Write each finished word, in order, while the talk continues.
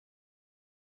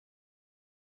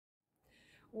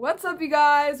What's up, you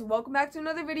guys? Welcome back to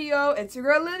another video. It's your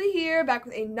girl Lily here, back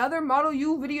with another Model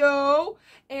U video.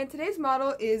 And today's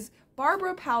model is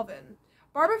Barbara Palvin.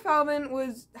 Barbara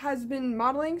Palvin has been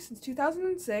modeling since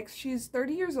 2006. She's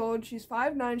 30 years old. She's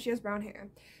 5'9". She has brown hair.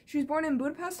 She was born in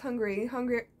Budapest, Hungary.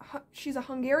 She's a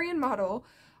Hungarian model.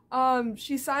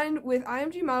 She signed with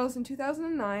IMG Models in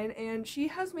 2009, and she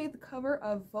has made the cover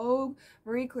of Vogue,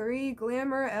 Marie Claire,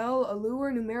 Glamour, Elle,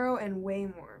 Allure, Numero, and way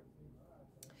more.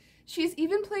 She's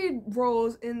even played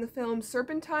roles in the films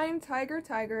Serpentine, Tiger,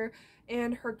 Tiger,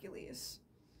 and Hercules.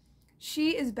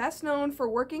 She is best known for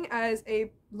working as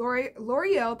a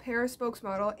L'Oreal Paris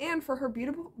spokesmodel and for her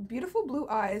beautiful blue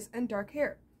eyes and dark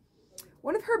hair.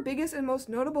 One of her biggest and most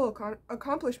notable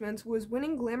accomplishments was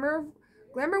winning Glamour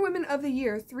Women of the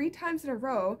Year 3 times in a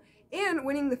row and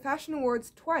winning the Fashion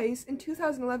Awards twice in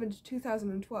 2011 to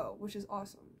 2012, which is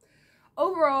awesome.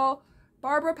 Overall,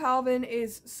 Barbara Palvin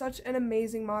is such an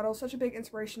amazing model, such a big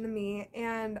inspiration to me,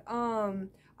 and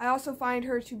I also find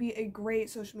her to be a great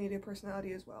social media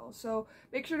personality as well. So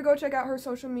make sure to go check out her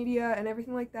social media and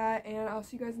everything like that, and I'll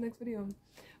see you guys in the next video.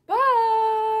 Bye!